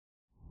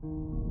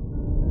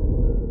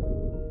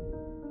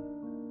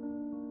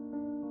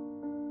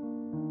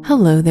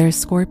Hello there,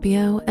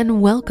 Scorpio,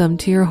 and welcome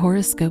to your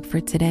horoscope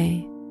for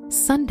today,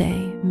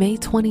 Sunday, May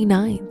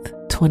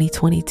 29th,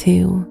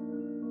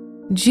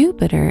 2022.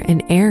 Jupiter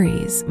in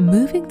Aries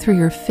moving through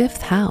your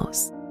fifth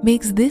house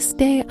makes this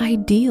day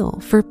ideal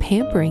for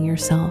pampering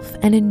yourself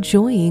and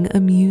enjoying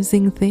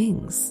amusing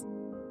things.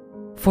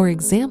 For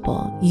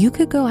example, you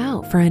could go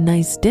out for a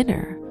nice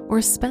dinner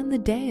or spend the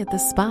day at the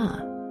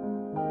spa.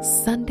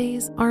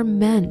 Sundays are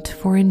meant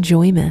for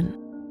enjoyment.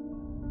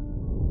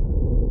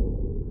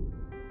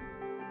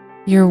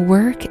 Your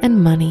work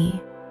and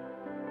money.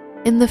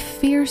 In the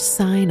fierce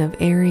sign of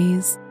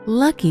Aries,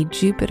 lucky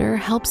Jupiter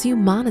helps you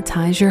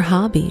monetize your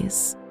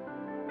hobbies.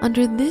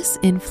 Under this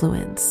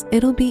influence,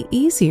 it'll be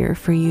easier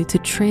for you to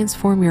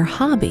transform your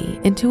hobby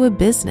into a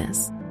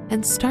business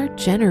and start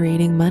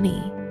generating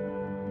money.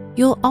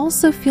 You'll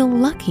also feel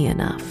lucky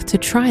enough to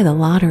try the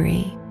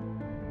lottery.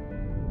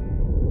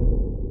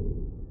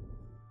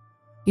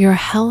 Your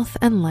health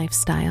and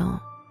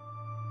lifestyle.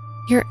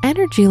 Your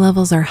energy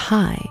levels are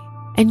high,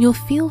 and you'll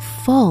feel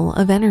full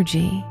of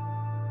energy.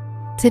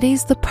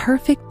 Today's the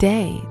perfect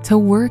day to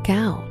work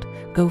out,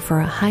 go for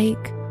a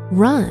hike,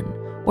 run,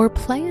 or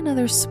play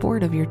another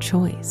sport of your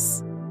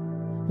choice.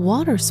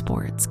 Water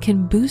sports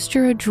can boost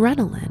your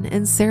adrenaline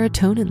and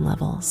serotonin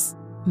levels,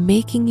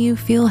 making you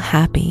feel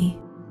happy.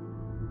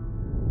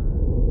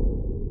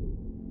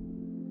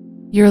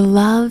 Your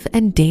love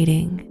and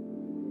dating.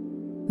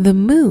 The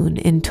moon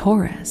in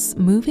Taurus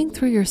moving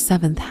through your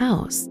seventh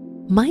house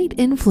might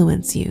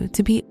influence you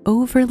to be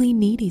overly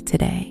needy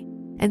today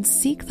and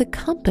seek the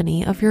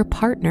company of your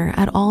partner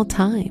at all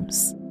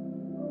times.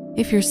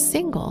 If you're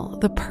single,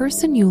 the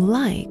person you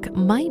like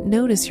might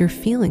notice your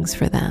feelings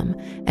for them,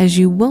 as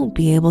you won't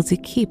be able to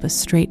keep a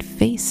straight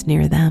face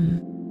near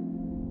them.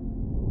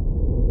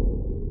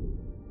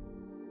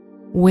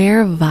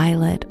 Wear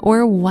violet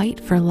or white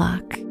for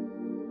luck.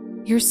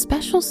 Your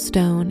special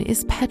stone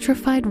is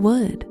petrified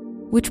wood,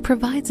 which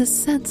provides a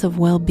sense of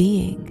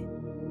well-being.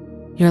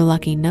 Your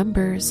lucky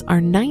numbers are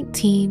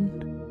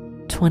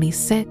 19,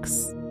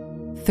 26,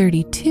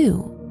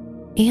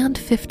 32, and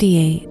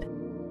 58.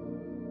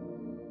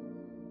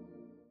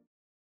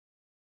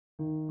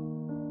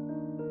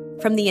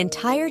 From the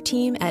entire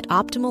team at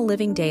Optimal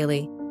Living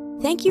Daily,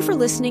 thank you for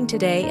listening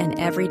today and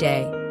every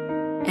day.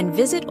 And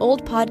visit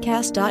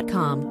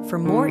oldpodcast.com for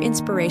more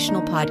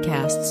inspirational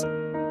podcasts.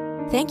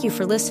 Thank you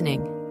for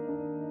listening.